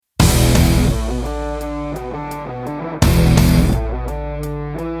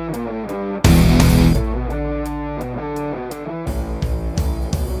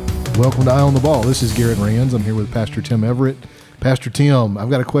Welcome to Eye on the Ball. This is Garrett Rands. I'm here with Pastor Tim Everett. Pastor Tim,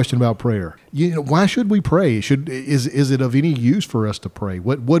 I've got a question about prayer. Why should we pray? Is it of any use for us to pray?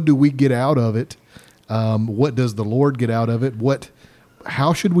 What do we get out of it? What does the Lord get out of it?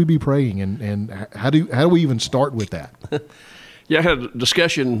 How should we be praying, and how do we even start with that? Yeah, I had a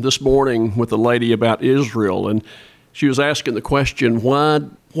discussion this morning with a lady about Israel, and she was asking the question, why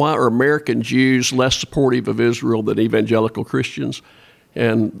are American Jews less supportive of Israel than evangelical Christians?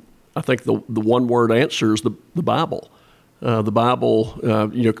 And I think the one-word answer is the Bible. The Bible,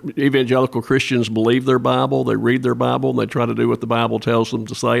 evangelical Christians believe their Bible, they read their Bible, and they try to do what the Bible tells them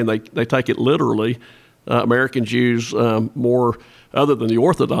to say, and they take it literally. American Jews, more other than the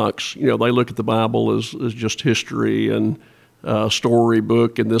Orthodox, they look at the Bible as just history and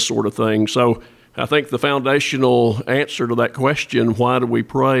storybook and this sort of thing. So I think the foundational answer to that question, why do we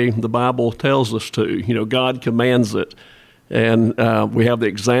pray, the Bible tells us to. God commands it, and we have the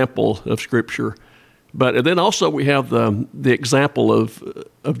example of Scripture. But then also we have the example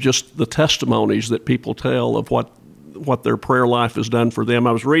of just the testimonies that people tell of what their prayer life has done for them.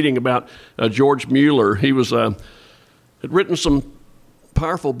 I was reading about George Mueller. He had written some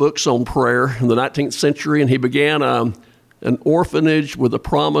powerful books on prayer in the 19th century, and he began an orphanage with a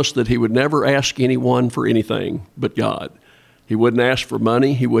promise that he would never ask anyone for anything but God. He wouldn't ask for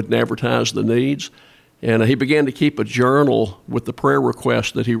money. He wouldn't advertise the needs. And he began to keep a journal with the prayer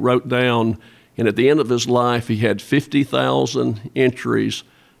requests that he wrote down. And at the end of his life, he had 50,000 entries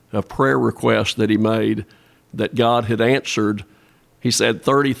of prayer requests that he made that God had answered. He said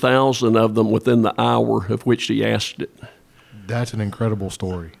 30,000 of them within the hour of which he asked it. That's an incredible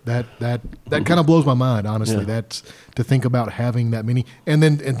story. That kind of blows my mind, honestly. Yeah. That's to think about having that many, and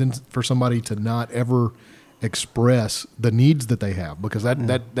then for somebody to not ever express the needs that they have, because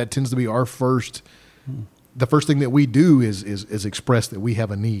that tends to be our first. The first thing that we do is express that we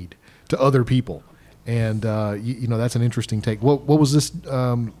have a need to other people, and that's an interesting take. What was this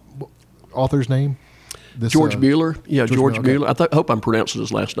author's name? George Mueller. Yeah, George Mueller. Okay. I hope I'm pronouncing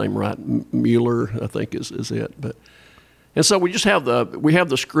his last name right. Mueller, I think is it. And so we just have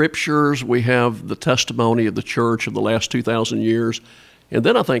the scriptures, we have the testimony of the church of the last 2,000 years, and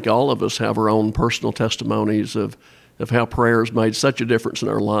then I think all of us have our own personal testimonies of how prayer has made such a difference in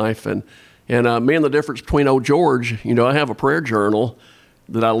our life. And me and the difference between old George, I have a prayer journal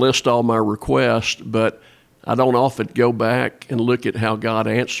that I list all my requests, but I don't often go back and look at how God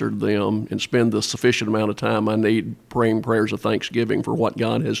answered them and spend the sufficient amount of time I need praying prayers of thanksgiving for what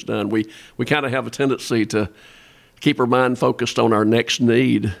God has done. We kind of have a tendency to keep our mind focused on our next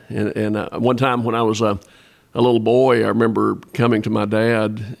need. And one time when I was a little boy, I remember coming to my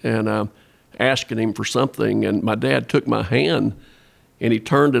dad and asking him for something, and my dad took my hand and he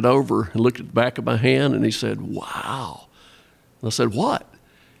turned it over and looked at the back of my hand and he said, "Wow." And I said, "What?"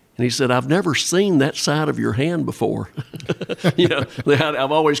 And he said, "I've never seen that side of your hand before."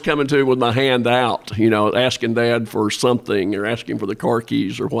 I've always come into it with my hand out, asking Dad for something or asking for the car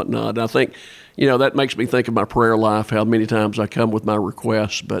keys or whatnot. And I think, that makes me think of my prayer life, how many times I come with my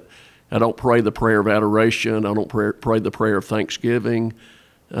requests, but I don't pray the prayer of adoration. I don't pray the prayer of thanksgiving,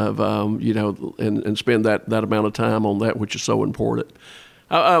 and spend that amount of time on that, which is so important.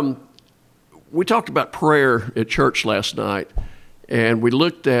 We talked about prayer at church last night, and we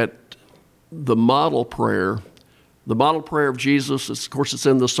looked at the model prayer. The model prayer of Jesus, of course, it's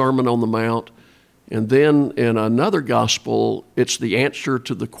in the Sermon on the Mount. And then in another gospel, it's the answer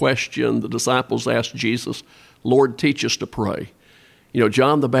to the question the disciples asked Jesus, "Lord, teach us to pray."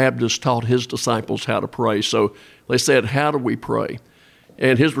 John the Baptist taught his disciples how to pray. So they said, "How do we pray?"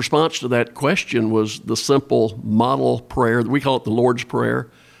 And his response to that question was the simple model prayer. We call it the Lord's Prayer.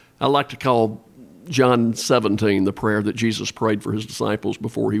 I like to call John 17 the prayer that Jesus prayed for his disciples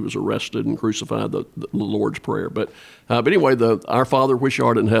before he was arrested and crucified, the Lord's Prayer. But anyway, the Our Father which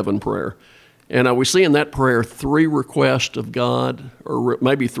art in heaven prayer. And we see in that prayer 3 requests of God, or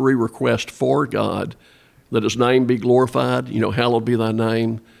maybe 3 requests for God, that his name be glorified, hallowed be thy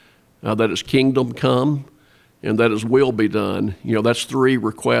name, that his kingdom come, and that his will be done. That's 3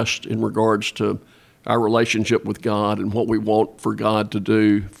 requests in regards to our relationship with God and what we want for God to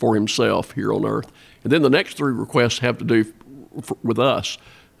do for himself here on earth. And then the next 3 requests have to do with us.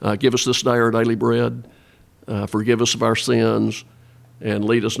 Give us this day our daily bread, forgive us of our sins, and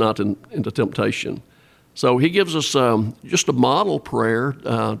lead us not into temptation. So he gives us just a model prayer,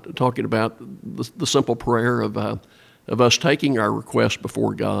 talking about the simple prayer of us taking our requests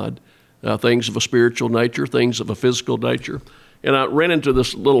before God, things of a spiritual nature, things of a physical nature. And I ran into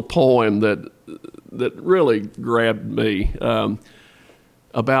this little poem that really grabbed me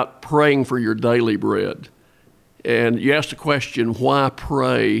about praying for your daily bread. And you asked the question, why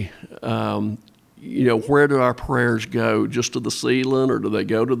pray? Where do our prayers go? Just to the ceiling, or do they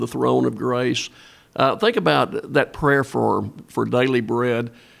go to the throne of grace? Think about that prayer for daily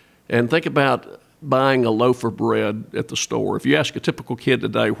bread, and think about buying a loaf of bread at the store. If you ask a typical kid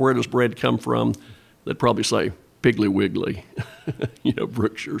today, where does bread come from? They'd probably say Piggly Wiggly,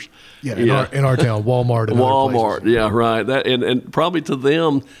 Brookshire's. Yeah, in our town, Walmart. And Walmart, yeah, right. That and probably to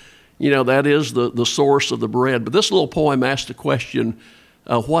them, that is the source of the bread. But this little poem asked the question,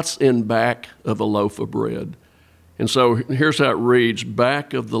 what's in back of a loaf of bread? And so here's how it reads: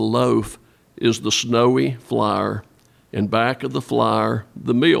 back of the loaf is the snowy flour, and back of the flour,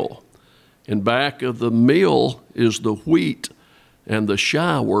 the meal. And back of the meal is the wheat and the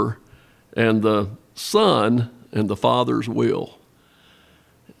shower and the sun and the Father's will.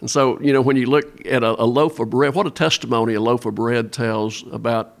 And so, when you look at a loaf of bread, what a testimony a loaf of bread tells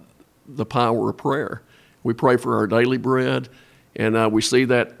about the power of prayer. We pray for our daily bread, and we see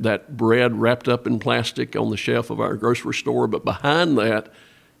that bread wrapped up in plastic on the shelf of our grocery store, but behind that,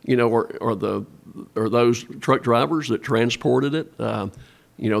 are those truck drivers that transported it,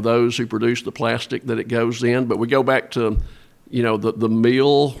 those who produce the plastic that it goes in. But we go back to, the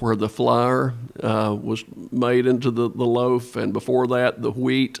meal where the flour was made into the loaf, and before that, the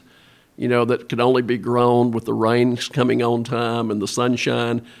wheat, that could only be grown with the rains coming on time and the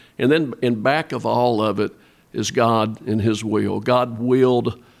sunshine. And then in back of all of it is God and His will. God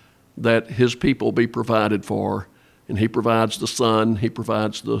willed that His people be provided for, and He provides the sun, He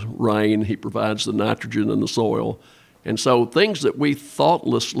provides the rain, He provides the nitrogen in the soil. And so things that we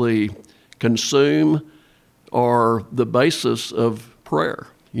thoughtlessly consume are the basis of prayer,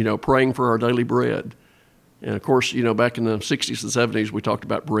 praying for our daily bread. And of course, back in the 60s and 70s, we talked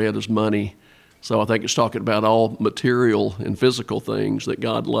about bread as money. So I think it's talking about all material and physical things that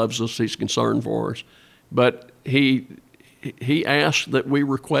God loves us, He's concerned for us. But He asked that we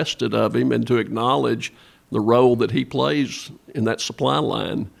request it of Him and to acknowledge the role that He plays in that supply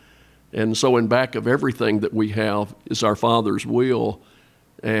line. And so in back of everything that we have is our Father's will,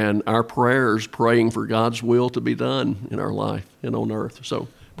 and our prayers praying for God's will to be done in our life and on earth. So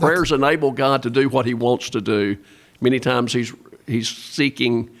prayers enable God to do what He wants to do. Many times He's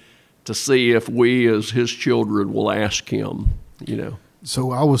seeking to see if we as His children will ask Him,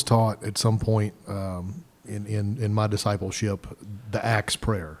 So I was taught at some point in my discipleship the ACTS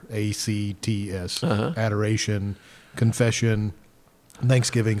prayer, ACTS, adoration, confession,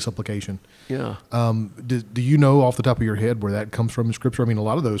 thanksgiving, supplication. Yeah. Do you know off the top of your head where that comes from in Scripture? I mean, a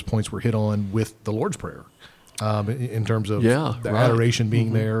lot of those points were hit on with the Lord's Prayer, in terms of the adoration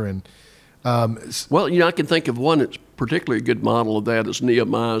being there. And well, I can think of one that's particularly a good model of that is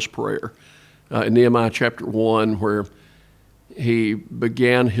Nehemiah's prayer. In Nehemiah chapter 1, where he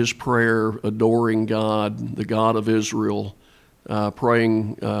began his prayer adoring God, the God of Israel,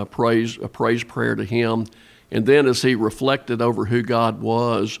 praying a praise prayer to Him. And then as he reflected over who God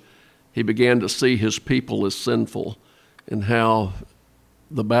was, he began to see his people as sinful, and how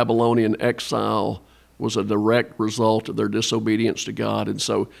the Babylonian exile was a direct result of their disobedience to God. And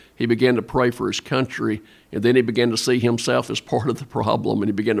so he began to pray for his country, and then he began to see himself as part of the problem, and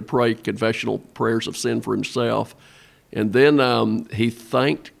he began to pray confessional prayers of sin for himself. And then he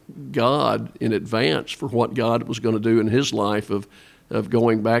thanked God in advance for what God was going to do in his life of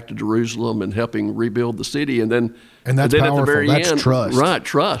going back to Jerusalem and helping rebuild the city. And then that's powerful. At the very end, trust. Right,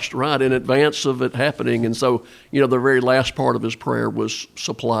 trust, right, in advance of it happening. And so, the very last part of his prayer was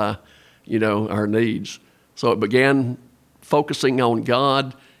supply, our needs. So it began focusing on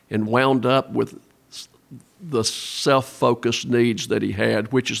God and wound up with the self-focused needs that he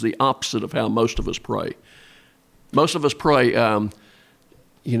had, which is the opposite of how most of us pray. Most of us pray,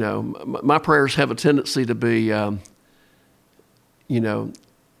 my prayers have a tendency to be,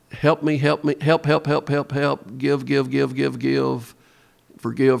 help me, help, give, forgive.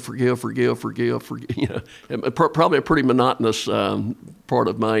 Probably a pretty monotonous part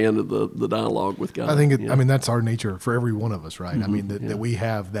of my end of the dialogue with God. I think that's our nature for every one of us, right? Mm-hmm. I mean, that we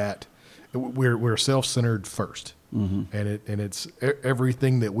have that. We're self-centered first, and it's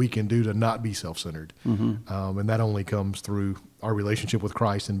everything that we can do to not be self-centered, and that only comes through our relationship with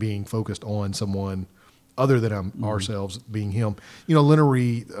Christ and being focused on someone other than ourselves, being Him.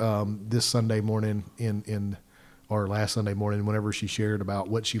 Lenore, this Sunday morning or last Sunday morning, whenever she shared about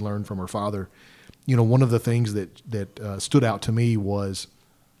what she learned from her father, one of the things that stood out to me was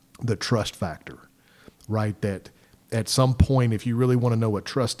the trust factor, right? That at some point, if you really want to know what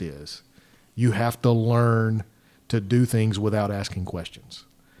trust is, you have to learn to do things without asking questions.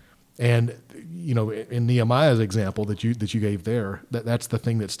 And in Nehemiah's example that you gave there, that's the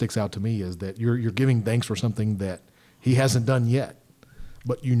thing that sticks out to me, is that you're giving thanks for something that he hasn't done yet,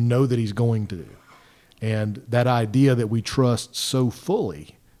 but you know that he's going to. And that idea that we trust so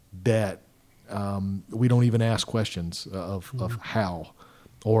fully that we don't even ask questions of how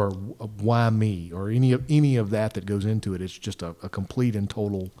or why me or any of that goes into it. It's just a complete and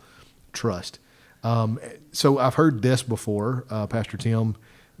total trust. So I've heard this before, Pastor Tim,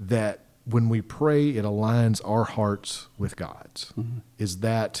 that when we pray, it aligns our hearts with God's. Mm-hmm. Is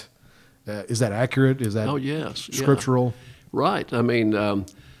that accurate? Is that yes, scriptural? Yeah. Right. I mean,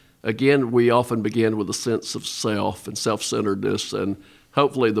 again, we often begin with a sense of self and self-centeredness, and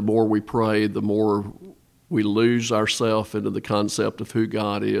hopefully the more we pray, the more we lose ourselves into the concept of who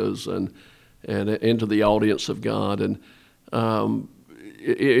God is and into the audience of God. And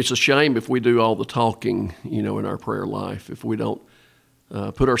it's a shame if we do all the talking, in our prayer life, if we don't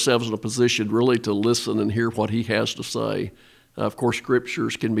put ourselves in a position really to listen and hear what He has to say. Of course,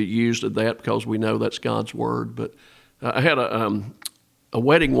 scriptures can be used at that because we know that's God's word. But I had a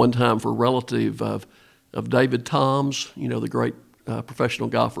wedding one time for a relative of David Toms, the great professional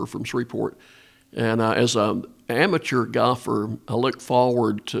golfer from Shreveport. And as an amateur golfer, I look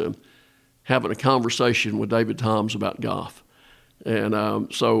forward to having a conversation with David Toms about golf.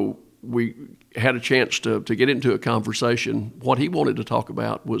 And so we had a chance to get into a conversation. What he wanted to talk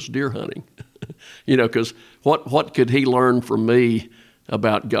about was deer hunting, because what could he learn from me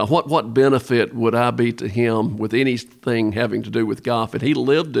about golf? What benefit would I be to him with anything having to do with golf? And he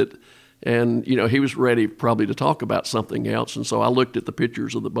lived it, and he was ready probably to talk about something else. And so I looked at the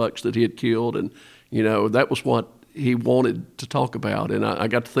pictures of the bucks that he had killed, and that was what he wanted to talk about. And I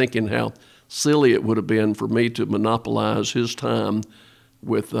got to thinking how silly it would have been for me to monopolize his time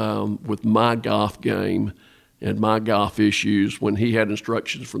with my golf game and my golf issues when he had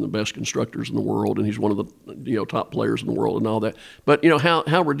instructions from the best instructors in the world, and he's one of the top players in the world and all that. But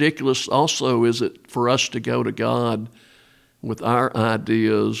how ridiculous also is it for us to go to God with our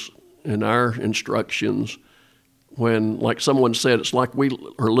ideas and our instructions when, like someone said, it's like we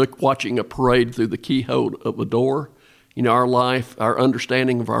are watching a parade through the keyhole of a door. Our life, our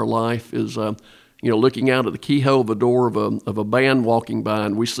understanding of our life is looking out at the keyhole of a door of a band walking by,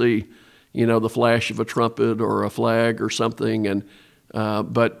 and we see, the flash of a trumpet or a flag or something, and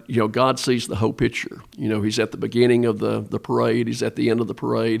but God sees the whole picture. He's at the beginning of the parade, He's at the end of the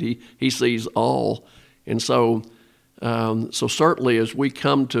parade. He sees all, and so certainly as we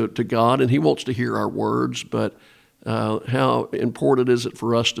come to God, and He wants to hear our words, but how important is it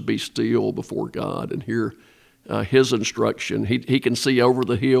for us to be still before God and hear His instruction? He can see over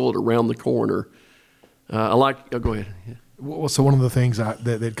the hill and around the corner. Go ahead. Yeah. Well, so one of the things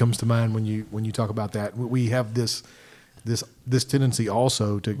that comes to mind when you talk about that, we have this tendency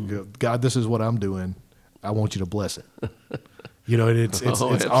also to go, God, this is what I'm doing. I want you to bless it.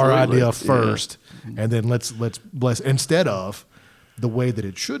 It's our idea first, and then let's bless instead of the way that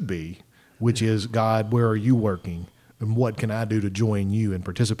it should be, which is, God, where are you working, and what can I do to join you and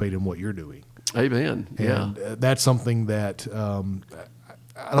participate in what you're doing? Amen. And that's something that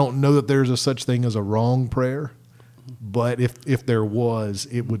I don't know that there's a such thing as a wrong prayer, but if there was,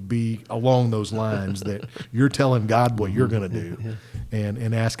 it would be along those lines that you're telling God what you're going to do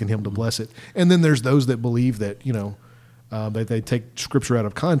and asking Him to bless it. And then there's those that believe that, that they take Scripture out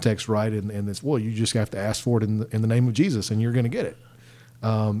of context, right? And it's, well, you just have to ask for it in the name of Jesus and you're going to get it.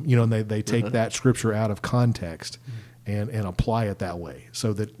 And they take that Scripture out of context and apply it that way,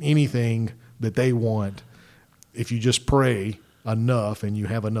 so that anything that they want, if you just pray enough and you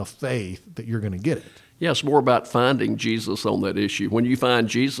have enough faith, that you're going to get it. Yeah, it's more about finding Jesus on that issue. When you find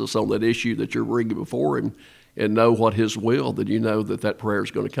Jesus on that issue that you're bringing before Him and know what His will, then you know that prayer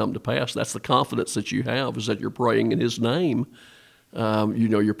is going to come to pass. That's the confidence that you have, is that you're praying in His name.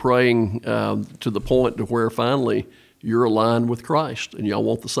 You're praying to the point to where finally you're aligned with Christ and y'all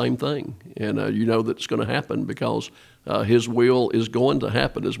want the same thing. And you know that it's going to happen because His will is going to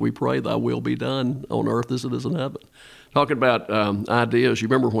happen as we pray, Thy will be done on earth as it is in heaven. Talking about ideas, you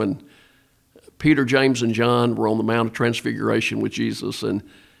remember when Peter, James, and John were on the Mount of Transfiguration with Jesus, and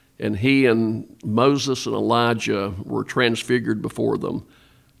he and Moses and Elijah were transfigured before them.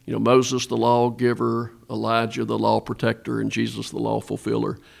 Moses, the lawgiver, Elijah, the law protector, and Jesus, the law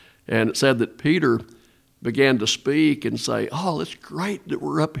fulfiller. And it said that Peter began to speak and say, "Oh, it's great that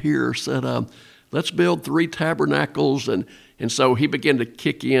we're up here." Said, "Let's build 3 tabernacles." And so he began to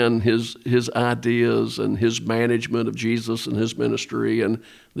kick in his ideas and his management of Jesus and His ministry and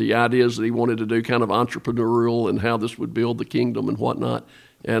the ideas that he wanted to do, kind of entrepreneurial, and how this would build the kingdom and whatnot.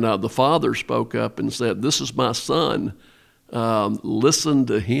 And the Father spoke up and said, "This is my Son. Listen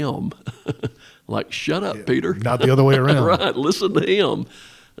to him." Like, shut up, Peter. Not the other way around. Right, listen to him.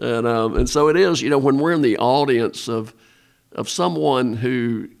 And so it is, when we're in the audience of of someone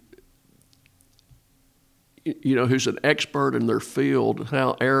who, who's an expert in their field,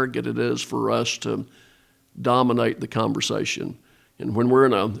 how arrogant it is for us to dominate the conversation. And when we're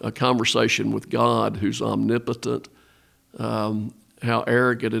in a conversation with God, who's omnipotent, how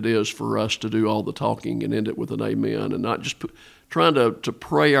arrogant it is for us to do all the talking and end it with an amen, and not just trying to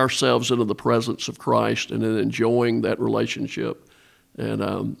pray ourselves into the presence of Christ and then enjoying that relationship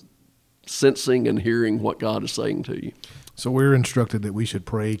and sensing and hearing what God is saying to you. So we're instructed that we should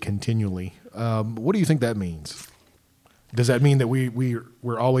pray continually. What do you think that means? Does that mean that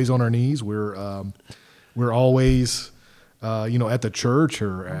we're always on our knees? We're always at the church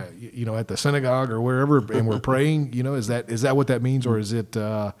or at the synagogue or wherever, and we're praying? Is that what that means, or is it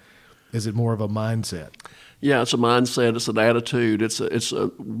more of a mindset? Yeah, it's a mindset. It's an attitude. It's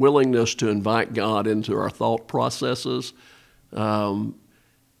a willingness to invite God into our thought processes.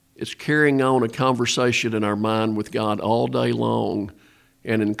 It's carrying on a conversation in our mind with God all day long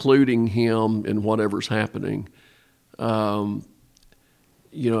and including Him in whatever's happening. If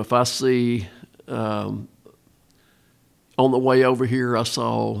I see, on the way over here, I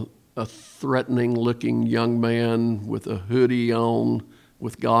saw a threatening-looking young man with a hoodie on,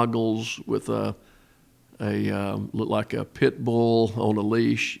 with goggles, with looked like a pit bull on a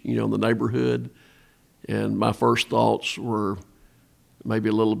leash, in the neighborhood. And my first thoughts were maybe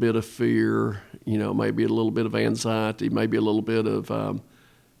a little bit of fear, maybe a little bit of anxiety, maybe a little bit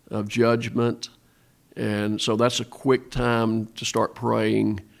of judgment. And so that's a quick time to start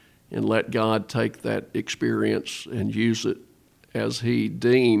praying and let God take that experience and use it as He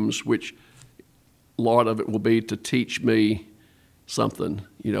deems, which a lot of it will be to teach me something.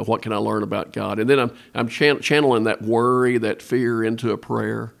 What can I learn about God? And then I'm channeling that worry, that fear into a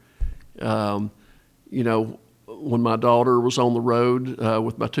prayer. When my daughter was on the road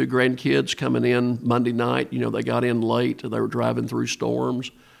with my two grandkids coming in Monday night, they got in late and they were driving through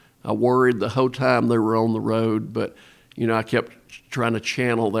storms. I worried the whole time they were on the road, but, I kept trying to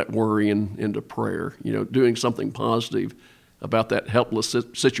channel that worry into prayer, doing something positive about that helpless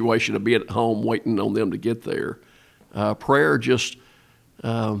situation of being at home waiting on them to get there. Prayer just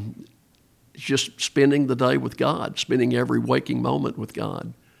spending the day with God, spending every waking moment with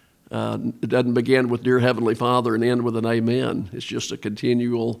God. It doesn't begin with Dear Heavenly Father and end with an amen. It's just a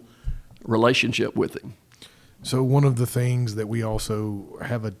continual relationship with Him. So one of the things that we also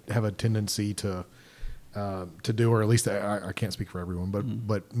have a tendency to do, or at least I can't speak for everyone,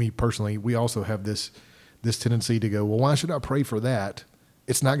 but me personally, we also have this tendency to go, well, why should I pray for that?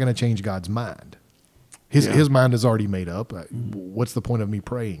 It's not going to change God's mind. His mind is already made up. What's the point of me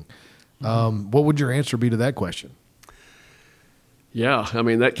praying? What would your answer be to that question? Yeah,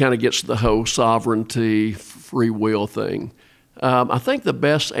 that kind of gets to the whole sovereignty, free will thing. I think the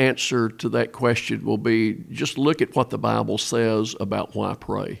best answer to that question will be just look at what the Bible says about why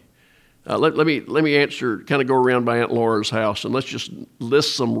pray. Let me answer, kind of go around by Aunt Laura's house, and let's just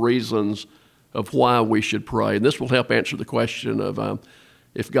list some reasons of why we should pray. And this will help answer the question of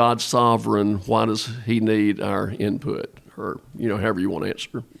if God's sovereign, why does He need our input? Or, however you want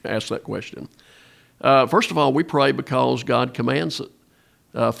to ask that question. First of all, we pray because God commands it.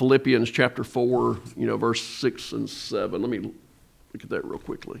 Philippians chapter 4, verse 6 and 7. Let me look at that real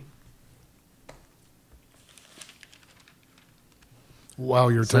quickly.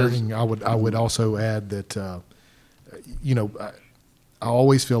 While you're turning, I would also add that, I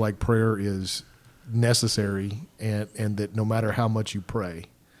always feel like prayer is necessary and that no matter how much you pray,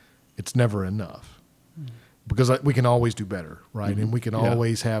 it's never enough. Because we can always do better, right? Mm-hmm. And we can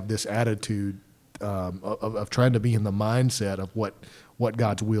always have this attitude of trying to be in the mindset of what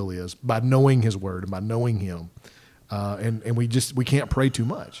God's will is by knowing His Word and by knowing Him, and we can't pray too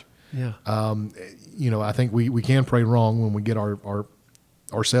much. Yeah. I think we can pray wrong when we get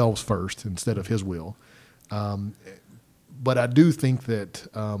ourselves first instead of His will. But I do think that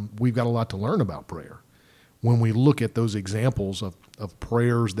we've got a lot to learn about prayer when we look at those examples of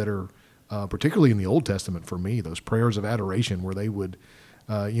prayers that are particularly in the Old Testament for me, those prayers of adoration where they would.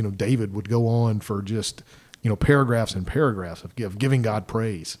 David would go on for just, paragraphs and paragraphs of giving God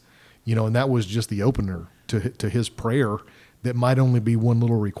praise, and that was just the opener to his prayer that might only be one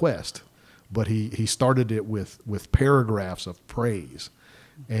little request, but he started it with paragraphs of praise,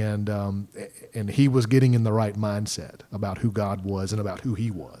 and he was getting in the right mindset about who God was and about who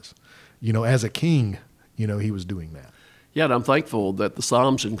He was, as a king, he was doing that. Yeah, and I'm thankful that the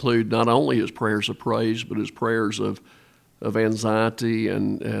Psalms include not only his prayers of praise, but his prayers of anxiety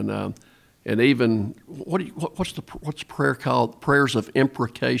and even what's prayer called? Prayers of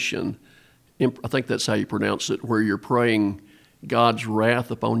imprecation. I think that's how you pronounce it, where you're praying God's wrath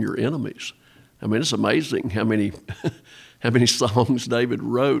upon your enemies. It's amazing how many how many songs David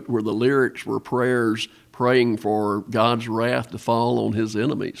wrote where the lyrics were prayers praying for God's wrath to fall on his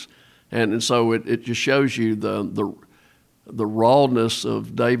enemies. And so it just shows you the rawness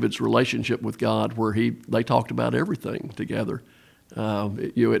of David's relationship with God, where they talked about everything together.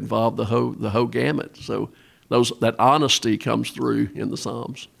 It involved the whole gamut. So that honesty comes through in the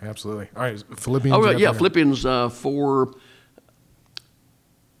Psalms. Absolutely. All right, Philippians. Oh, yeah, Philippians 4,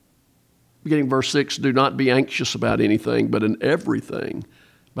 beginning verse 6, do not be anxious about anything, but in everything,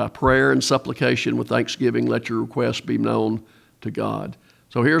 by prayer and supplication with thanksgiving, let your requests be known to God.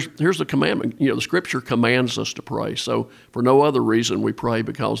 So here's the commandment. The Scripture commands us to pray. So for no other reason, we pray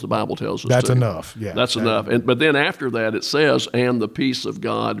because the Bible tells us That's to. enough. Yeah, That's enough. But then after that, it says, and the peace of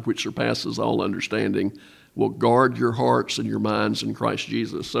God, which surpasses all understanding, will guard your hearts and your minds in Christ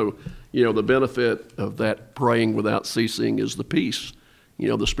Jesus. So, the benefit of that praying without ceasing is the peace.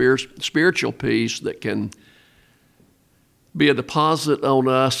 The spiritual peace that can be a deposit on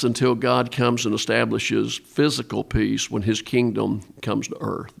us until God comes and establishes physical peace when his kingdom comes to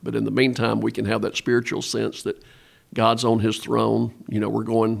earth. But in the meantime, we can have that spiritual sense that God's on his throne.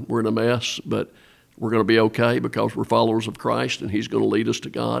 We're in a mess, but we're going to be okay because we're followers of Christ, and he's going to lead us to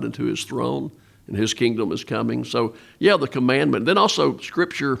God and to his throne, and his kingdom is coming. So, the commandment. Then also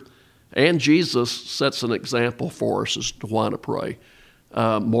Scripture and Jesus sets an example for us as to why to pray.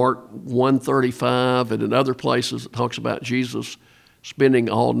 Mark 1:35, and in other places it talks about Jesus spending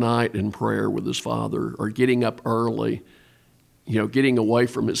all night in prayer with his Father, or getting up early, getting away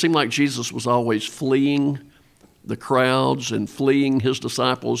from it. It seemed like Jesus was always fleeing the crowds and fleeing his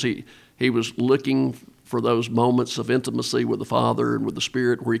disciples. He was looking for those moments of intimacy with the Father and with the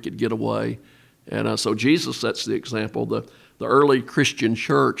Spirit where he could get away. And so Jesus sets the example. The early Christian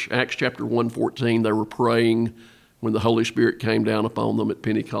church, Acts chapter 1:14, they were praying when the Holy Spirit came down upon them at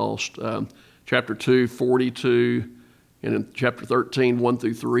Pentecost. Chapter 2:42, and in chapter 13,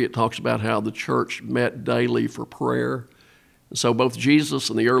 1-3, it talks about how the church met daily for prayer. And so both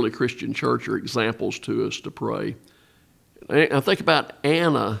Jesus and the early Christian church are examples to us to pray. I think about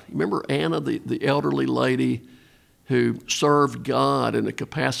Anna. You remember Anna, the elderly lady who served God in the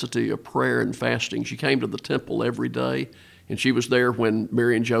capacity of prayer and fasting? She came to the temple every day, and she was there when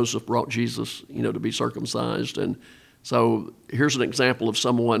Mary and Joseph brought Jesus, to be circumcised. And so here's an example of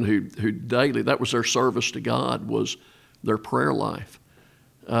someone who daily, that was their service to God, was their prayer life.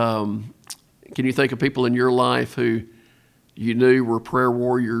 Can you think of people in your life who you knew were prayer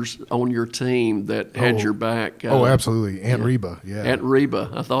warriors on your team that had your back? Absolutely. Aunt Reba, yeah. Aunt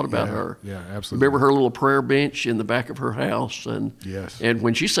Reba, I thought about her. Yeah, absolutely. Remember her little prayer bench in the back of her house? And yes. And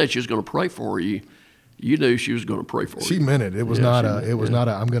when she said she was going to pray for you, you knew she was going to pray for you. She meant it. It was not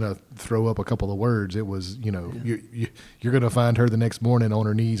I'm going to throw up a couple of words. It was, you're going to find her the next morning on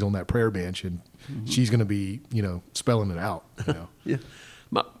her knees on that prayer bench, and she's going to be, spelling it out. Yeah.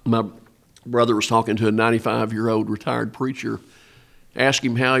 My brother was talking to a 95-year-old retired preacher, asked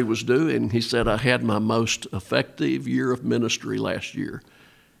him how he was doing. He said, I had my most effective year of ministry last year.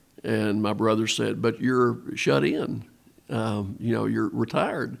 And my brother said, but you're shut in. You're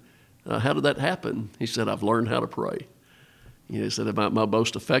retired. How did that happen? He said, I've learned how to pray. He said, my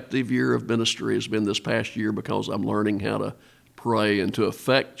most effective year of ministry has been this past year because I'm learning how to pray and to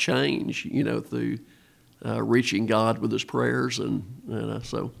affect change, through reaching God with his prayers. And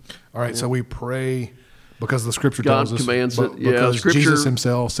so. All right, so we pray because the Scripture God tells us. Commands it. Because Scripture, Jesus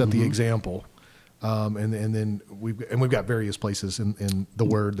himself set the example. And then we've got various places in the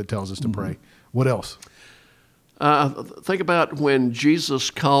Word that tells us to pray. What else? Think about when Jesus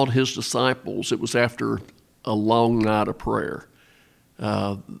called his disciples. It was after a long night of prayer. He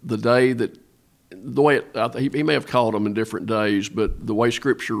may have called them in different days, but the way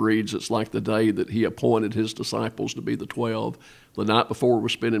Scripture reads, it's like the day that he appointed his disciples to be the 12. The night before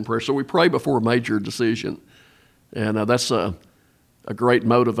was spent in prayer. So we pray before a major decision, and that's a great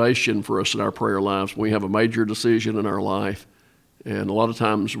motivation for us in our prayer lives. We have a major decision in our life, and a lot of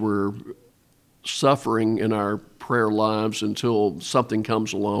times we're suffering in our prayer lives until something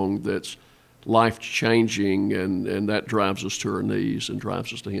comes along that's life-changing, and that drives us to our knees and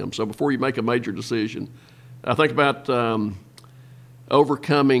drives us to him. So before you make a major decision, I think about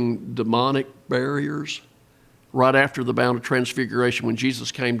overcoming demonic barriers. Right after the Mount of Transfiguration, when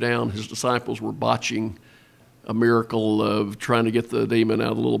Jesus came down, his disciples were botching a miracle of trying to get the demon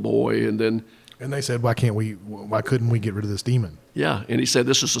out of the little boy, and they said, why couldn't we get rid of this demon? Yeah, and he said,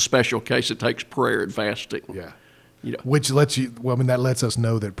 this is a special case. It takes prayer and fasting. Yeah. Which that lets us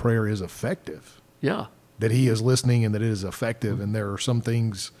know that prayer is effective. Yeah. That he is listening and that it is effective. And there are some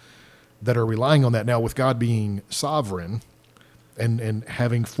things that are relying on that. Now, with God being sovereign and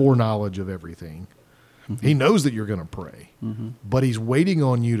having foreknowledge of everything, He knows that you're going to pray, but he's waiting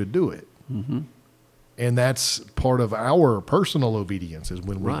on you to do it. And that's part of our personal obedience is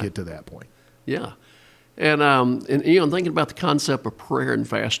when we Right. get to that point. Yeah. And thinking about the concept of prayer and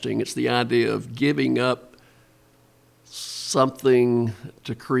fasting, it's the idea of giving up something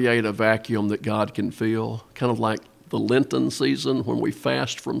to create a vacuum that God can fill, kind of like the Lenten season when we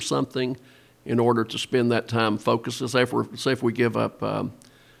fast from something in order to spend that time focused. Say if we give up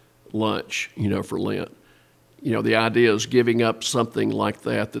lunch, for Lent. The idea is giving up something like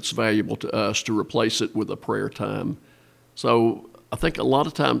that that's valuable to us to replace it with a prayer time. So I think a lot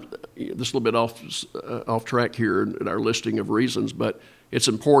of times, this is a little bit off track here in our listing of reasons, but it's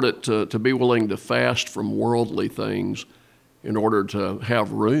important to be willing to fast from worldly things in order to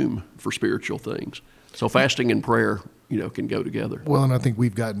have room for spiritual things. So fasting and prayer, can go together. Well, and I think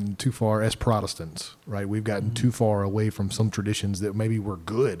we've gotten too far as Protestants, right? We've gotten too far away from some traditions that maybe were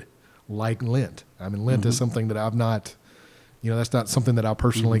good, like Lent. I mean, Lent is something that I've not, that's not something that I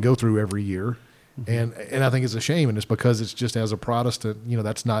personally go through every year. And I think it's a shame, and it's because it's just as a Protestant,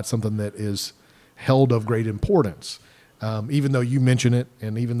 that's not something that is held of great importance. Even though you mention it,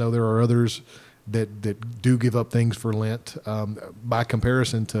 and even though there are others that do give up things for Lent, by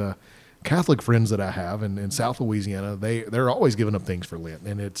comparison to Catholic friends that I have in South Louisiana, they're always giving up things for Lent,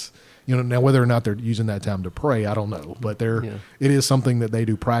 and it's now whether or not they're using that time to pray, I don't know, but it is something that they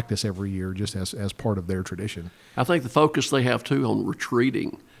do practice every year just as part of their tradition. I think the focus they have too on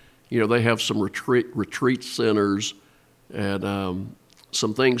retreating. They have some retreat centers and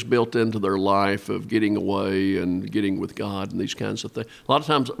some things built into their life of getting away and getting with God and these kinds of things. A lot of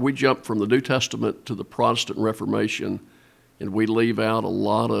times we jump from the New Testament to the Protestant Reformation, and we leave out a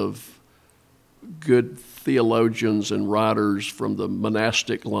lot of good theologians and writers from the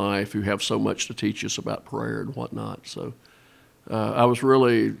monastic life who have so much to teach us about prayer and whatnot. So I was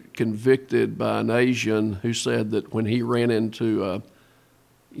really convicted by an Asian who said that when he ran into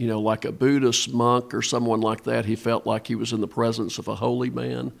like a Buddhist monk or someone like that, he felt like he was in the presence of a holy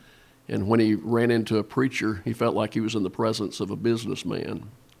man. And when he ran into a preacher, he felt like he was in the presence of a businessman.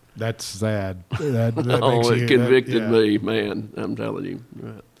 That's sad. That It convicted me, man. I'm telling you.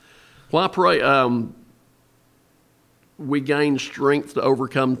 Right. Well, I pray we gain strength to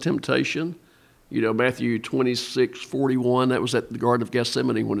overcome temptation. Matthew 26:41, that was at the Garden of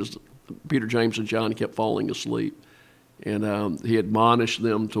Gethsemane when Peter, James, and John kept falling asleep. And he admonished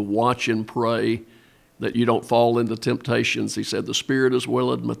them to watch and pray that you don't fall into temptations. He said, the spirit is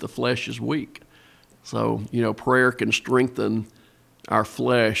willing, but the flesh is weak. So, prayer can strengthen our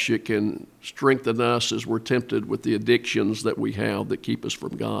flesh. It can strengthen us as we're tempted with the addictions that we have that keep us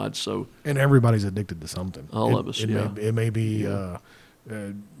from God. So, and everybody's addicted to something. All of us, it may be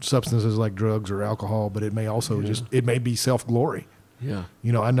substances like drugs or alcohol, but it may also it may be self-glory. Yeah.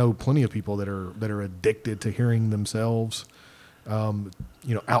 I know plenty of people that are addicted to hearing themselves,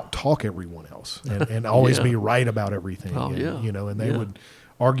 out talk everyone else and always be right about everything. Oh, And they would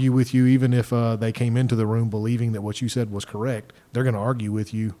argue with you even if they came into the room believing that what you said was correct. They're going to argue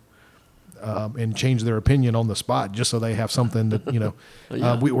with you and change their opinion on the spot just so they have something that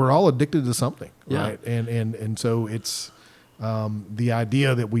we're all addicted to something, right? And so it's the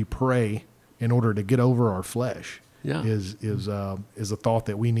idea that we pray in order to get over our flesh. Is a thought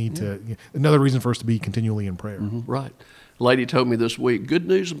that we need to. Another reason for us to be continually in prayer. Right. A lady told me this week, good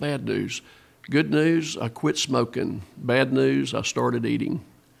news and bad news. Good news, I quit smoking. Bad news, I started eating.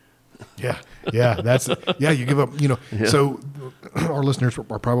 You give up. So our listeners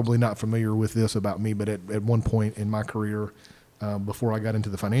are probably not familiar with this about me, but at one point in my career, before I got into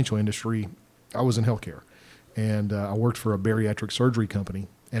the financial industry, I was in healthcare, and I worked for a bariatric surgery company.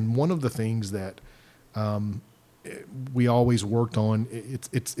 And one of the things that we always worked on,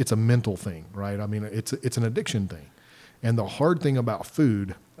 it's a mental thing, right? I mean, it's an addiction thing. And the hard thing about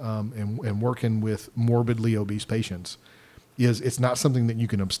food and working with morbidly obese patients is it's not something that you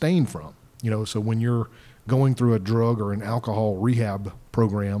can abstain from. So when you're going through a drug or an alcohol rehab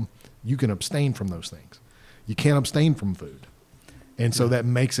program, you can abstain from those things. You can't abstain from food. And so that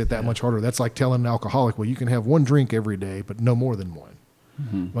makes it that much harder. That's like telling an alcoholic, well, you can have one drink every day, but no more than one.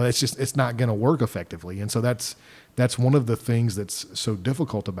 Well, it's not going to work effectively. And so that's one of the things that's so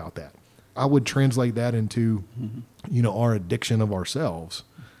difficult about that. I would translate that into, our addiction of ourselves.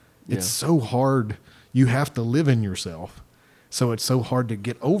 It's so hard. You have to live in yourself. So it's so hard to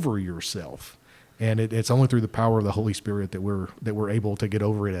get over yourself. And it's only through the power of the Holy Spirit that we're able to get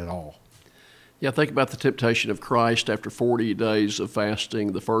over it at all. Yeah, think about the temptation of Christ after 40 days of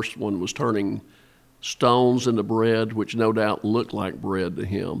fasting. The first one was turning stones into bread, which no doubt looked like bread to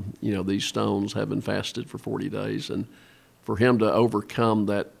him. These stones having fasted for 40 days. And for him to overcome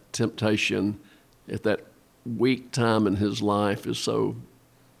that temptation at that weak time in his life is so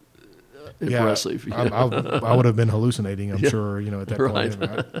impressive. I would have been hallucinating, I'm sure, at that Right.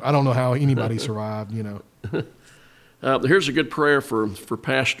 point. I don't know how anybody survived, Here's a good prayer for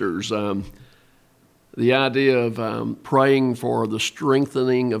pastors. The idea of praying for the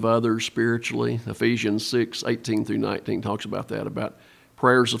strengthening of others spiritually. Ephesians 6:18 through 19 talks about that, about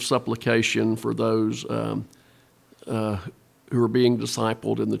prayers of supplication for those who are being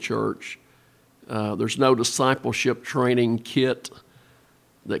discipled in the church. There's no discipleship training kit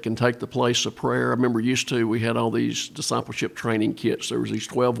that can take the place of prayer. I remember we had all these discipleship training kits. There was these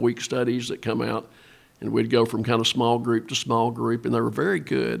 12-week studies that come out, and we'd go from kind of small group to small group, and they were very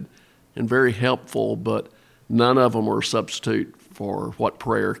good and very helpful, but none of them were a substitute for what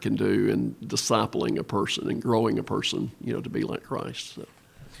prayer can do in discipling a person and growing a person, to be like Christ. So.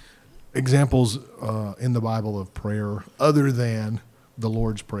 Examples in the Bible of prayer other than the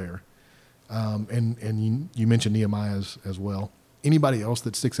Lord's Prayer. And you mentioned Nehemiah as well. Anybody else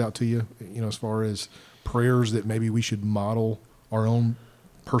that sticks out to you, as far as prayers that maybe we should model our own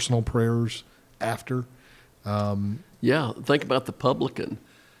personal prayers after? Think about the publican,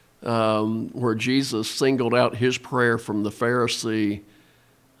 where Jesus singled out his prayer from the Pharisee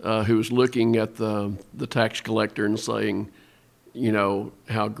who was looking at the tax collector and saying,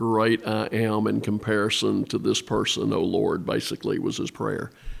 how great I am in comparison to this person, O Lord, basically was his prayer.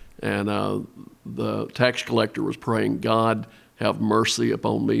 And the tax collector was praying, God, have mercy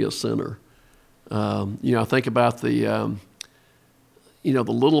upon me, a sinner. I think about the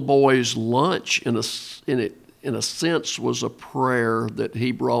little boy's lunch in a sense was a prayer that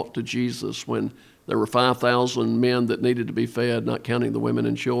he brought to Jesus when there were 5,000 men that needed to be fed, not counting the women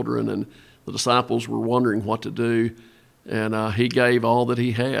and children, and the disciples were wondering what to do. And he gave all that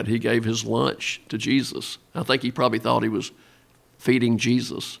he had. He gave his lunch to Jesus. I think he probably thought he was feeding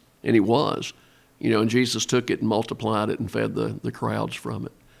Jesus, and he was. And Jesus took it and multiplied it and fed the crowds from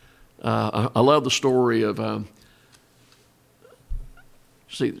it. I love the story of,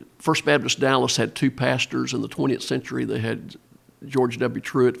 First Baptist Dallas had two pastors in the 20th century. They had George W.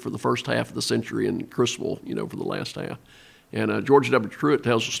 Truett for the first half of the century and Criswell, for the last half. And George W. Truett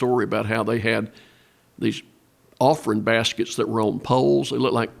tells a story about how they had these offering baskets that were on poles. They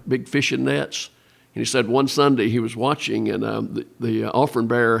looked like big fishing nets. And he said one Sunday he was watching, and the offering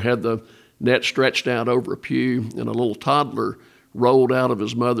bearer had the net stretched out over a pew, and a little toddler rolled out of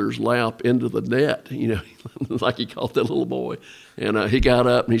his mother's lap into the net, like he called that little boy. And he got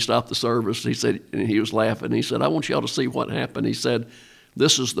up and he stopped the service. He said, and he was laughing. He said, I want y'all to see what happened. He said,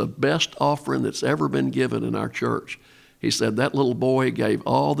 this is the best offering that's ever been given in our church. He said, that little boy gave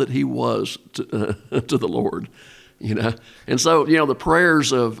all that he was to the Lord. And so, the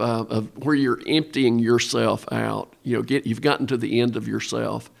prayers of where you're emptying yourself out, you've gotten to the end of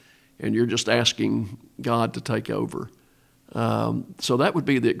yourself, and you're just asking God to take over. So that would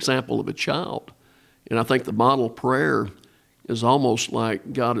be the example of a child. And I think the model prayer is almost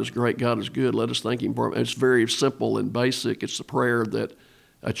like, God is great, God is good, let us thank Him for Him. It's very simple and basic. It's the prayer that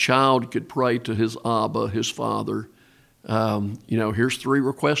a child could pray to his Abba, his Father. Here's 3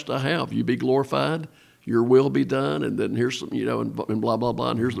 requests I have. You be glorified, your will be done, and then here's some, and blah, blah, blah,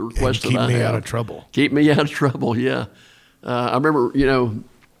 and here's the request that I have. Keep me out of trouble. Keep me out of trouble, yeah. I remember,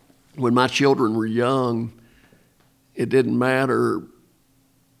 when my children were young, it didn't matter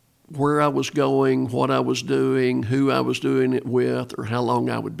where I was going, what I was doing, who I was doing it with, or how long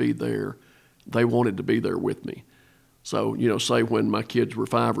I would be there. They wanted to be there with me. So, say when my kids were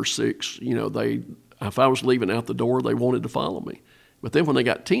 5 or 6, if I was leaving out the door, they wanted to follow me. But then when they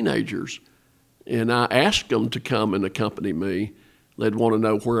got teenagers, and I asked them to come and accompany me, they'd want to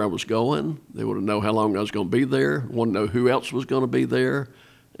know where I was going. They would know how long I was going to be there, want to know who else was going to be there.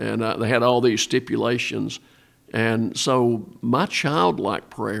 And they had all these stipulations. And so my childlike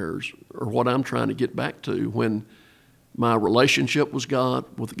prayers are what I'm trying to get back to when my relationship with God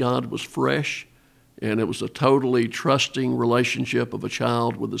was fresh, and it was a totally trusting relationship of a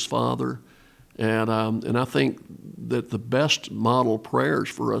child with his father. And I think that the best model prayers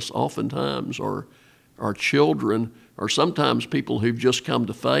for us oftentimes are our children, or sometimes people who've just come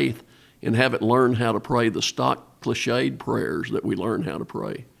to faith and haven't learned how to pray the stock cliched prayers that we learn how to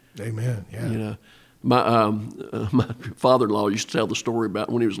pray. Amen. Yeah. My father-in-law used to tell the story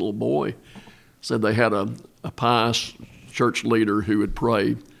about when he was a little boy. Said they had a pious church leader who would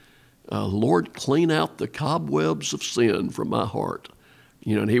pray, Lord, clean out the cobwebs of sin from my heart.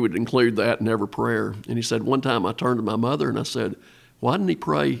 And he would include that in every prayer. And he said, one time I turned to my mother and I said, why didn't he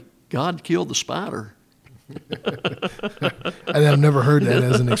pray, God, kill the spider? And I've never heard that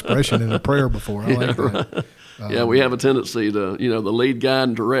as an expression in a prayer before. I like that. Yeah, we have a tendency to, the lead, guide,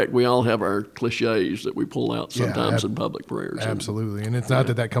 and direct. We all have our cliches that we pull out sometimes in public prayers. Absolutely. And it's not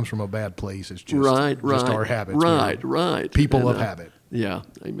that comes from a bad place. It's just, right. our habits. Right. People of habit. Yeah,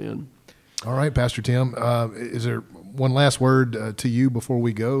 amen. All right, Pastor Tim, is there one last word to you before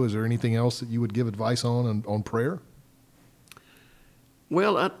we go? Is there anything else that you would give advice on prayer?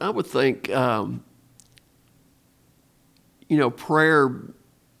 Well, I would think, prayer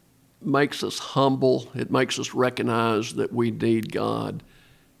makes us humble. It makes us recognize that we need God.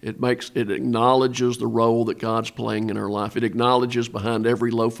 It acknowledges the role that God's playing in our life. It acknowledges behind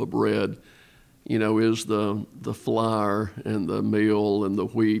every loaf of bread, is the flour and the meal and the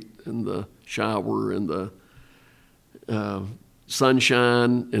wheat and the shower and the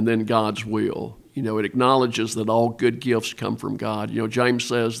sunshine, and then God's will. It acknowledges that all good gifts come from God. James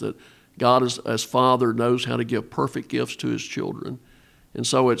says that God, as Father, knows how to give perfect gifts to His children. And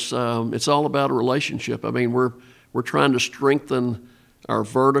so it's all about a relationship. I mean, we're trying to strengthen our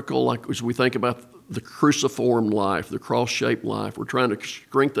vertical, like as we think about the cruciform life, the cross-shaped life. We're trying to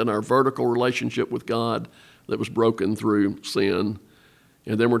strengthen our vertical relationship with God that was broken through sin.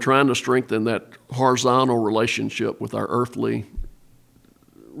 And then we're trying to strengthen that horizontal relationship with our earthly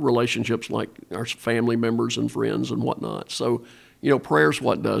relationships, like our family members and friends and whatnot. So, prayer's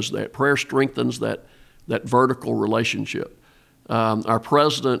what does that. Prayer strengthens that vertical relationship. Our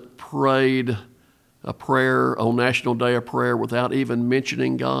president prayed a prayer on National Day of Prayer without even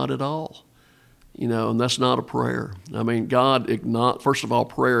mentioning God at all. And that's not a prayer. I mean, first of all,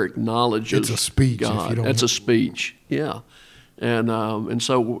 prayer acknowledges it's a speech. God. It's a speech, yeah. And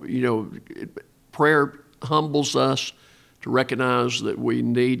so, prayer humbles us to recognize that we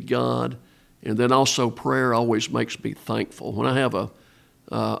need God. And then also prayer always makes me thankful. When I have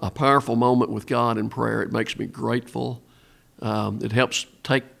a powerful moment with God in prayer, it makes me grateful. It helps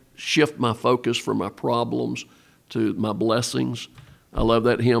shift my focus from my problems to my blessings. I love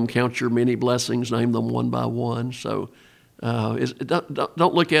that hymn, "Count your many blessings, name them one by one." So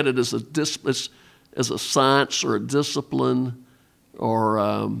don't look at it as a science or a discipline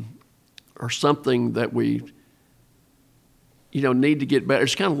or something that we need to get better.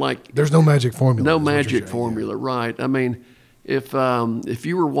 It's kind of like there's no magic formula. No magic formula, right? I mean, if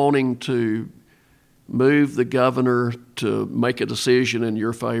you were wanting to move the governor to make a decision in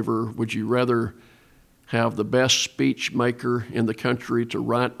your favor, would you rather have the best speech maker in the country to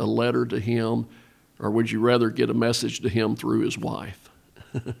write a letter to him, or would you rather get a message to him through his wife?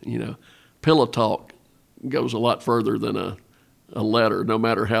 Pillow talk goes a lot further than a letter, no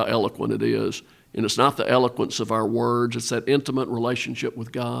matter how eloquent it is. And it's not the eloquence of our words, it's that intimate relationship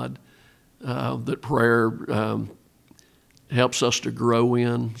with God that prayer helps us to grow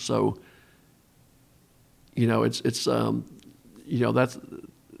in. So, it's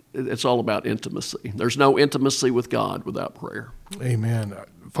all about intimacy. There's no intimacy with God without prayer. Amen.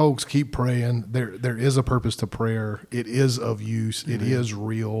 Folks, keep praying. There is a purpose to prayer. It is of use. Mm-hmm. It is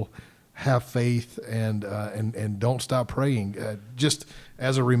real. Have faith and don't stop praying. Just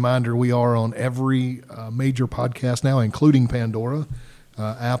as a reminder, we are on every major podcast now, including Pandora,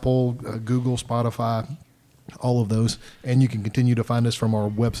 Apple, Google, Spotify, all of those. And you can continue to find us from our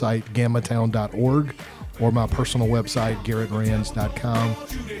website, gammatown.org, or my personal website, garrettrands.com.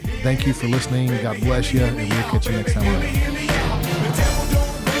 Thank you for listening. God bless you, and we'll catch you next time around.